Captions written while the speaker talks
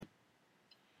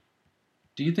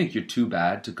Do you think you're too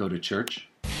bad to go to church?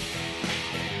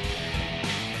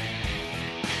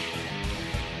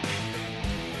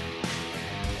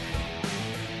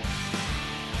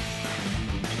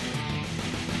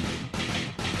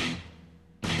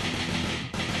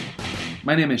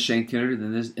 My name is Shane Kennard,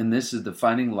 and this is the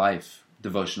Finding Life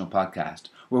devotional podcast,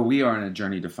 where we are on a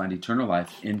journey to find eternal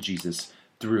life in Jesus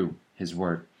through His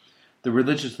Word. The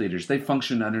religious leaders, they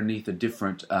functioned underneath a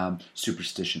different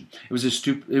superstition.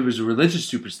 It was a religious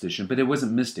superstition, but it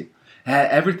wasn't mystic. It had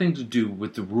everything to do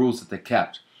with the rules that they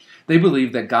kept. They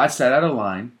believed that God set out a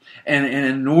line, and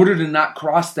in order to not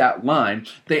cross that line,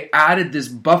 they added this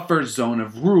buffer zone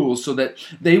of rules so that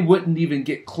they wouldn't even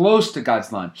get close to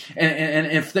God's line. And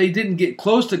if they didn't get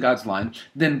close to God's line,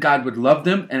 then God would love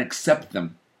them and accept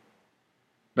them.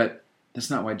 But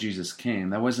that's not why Jesus came.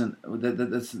 That wasn't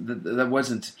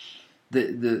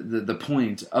the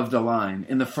point of the line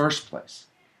in the first place.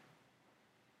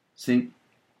 See,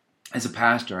 as a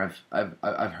pastor,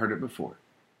 I've heard it before.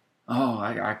 Oh,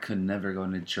 I could never go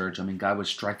into church. I mean, God would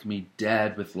strike me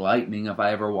dead with lightning if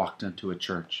I ever walked into a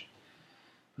church.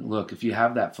 But look, if you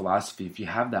have that philosophy, if you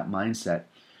have that mindset,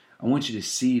 I want you to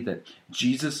see that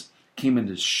Jesus came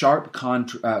into sharp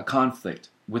conflict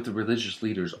with the religious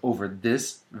leaders over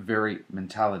this very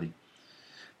mentality.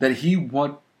 That He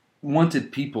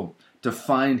wanted people to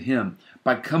find Him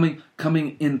by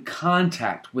coming in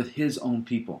contact with His own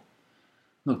people.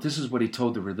 Look, this is what He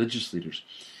told the religious leaders.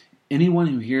 Anyone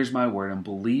who hears my word and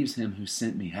believes Him who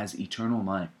sent me has eternal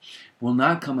life, will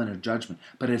not come under judgment,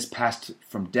 but has passed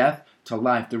from death to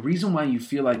life. The reason why you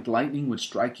feel like lightning would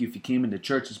strike you if you came into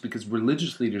church is because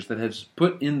religious leaders that have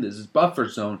put in this buffer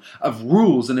zone of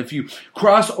rules, and if you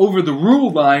cross over the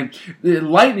rule line, the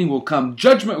lightning will come,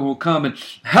 judgment will come, and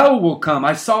hell will come.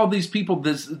 I saw these people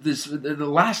the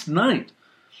last night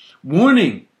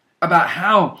warning about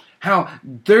how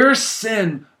their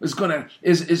sin is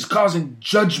causing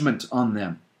judgment on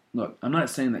them. Look, I'm not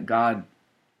saying that God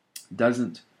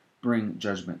doesn't bring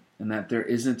judgment and that there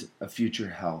isn't a future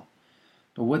hell.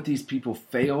 But what these people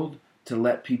failed to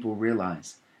let people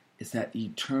realize is that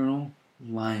eternal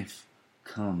life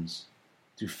comes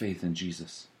through faith in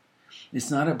Jesus.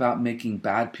 It's not about making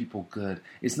bad people good.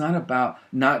 It's not about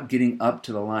not getting up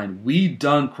to the line. We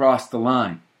done crossed the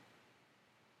line.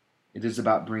 It is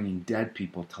about bringing dead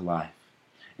people to life.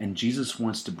 And Jesus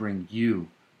wants to bring you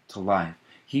to life.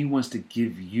 He wants to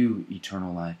give you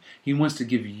eternal life. He wants to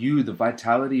give you the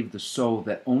vitality of the soul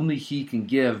that only He can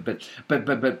give, but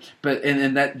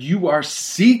that you are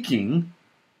seeking,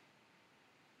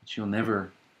 but you'll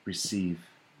never receive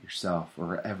yourself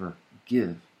or ever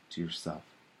give to yourself.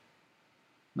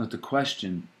 Note, the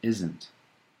question isn't,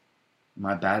 am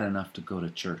I bad enough to go to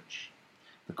church?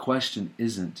 The question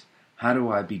isn't, how do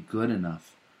I be good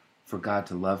enough for God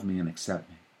to love me and accept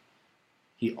me?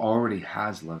 He already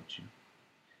has loved you.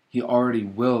 He already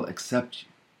will accept you.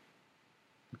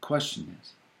 The question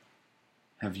is,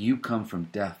 have you come from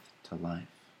death to life?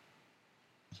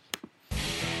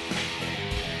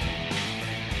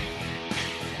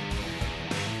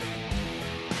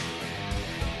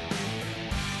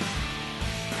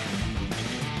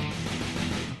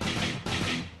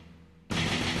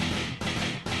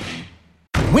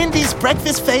 Wendy's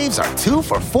breakfast faves are 2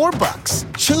 for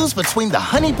 $4. Choose between the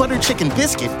Honey Butter Chicken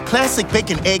Biscuit, Classic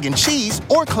Bacon, Egg, and Cheese,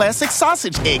 or Classic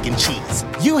Sausage, Egg, and Cheese.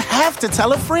 You have to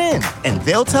tell a friend, and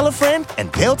they'll tell a friend, and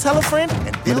they'll tell a friend,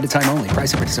 and they'll... Limited time only.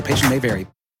 Price and participation may vary.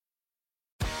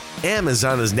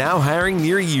 Amazon is now hiring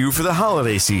near you for the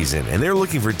holiday season, and they're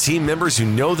looking for team members who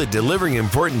know that delivering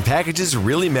important packages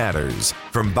really matters.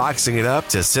 From boxing it up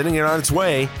to sending it on its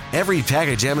way, every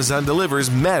package Amazon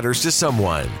delivers matters to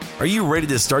someone. Are you ready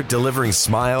to start delivering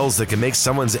smiles that can make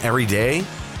someone's every day?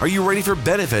 Are you ready for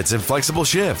benefits and flexible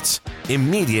shifts?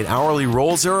 Immediate hourly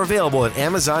roles are available at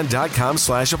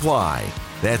Amazon.com/apply.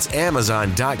 That's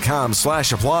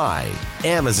Amazon.com/apply.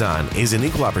 Amazon is an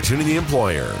equal opportunity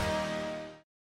employer.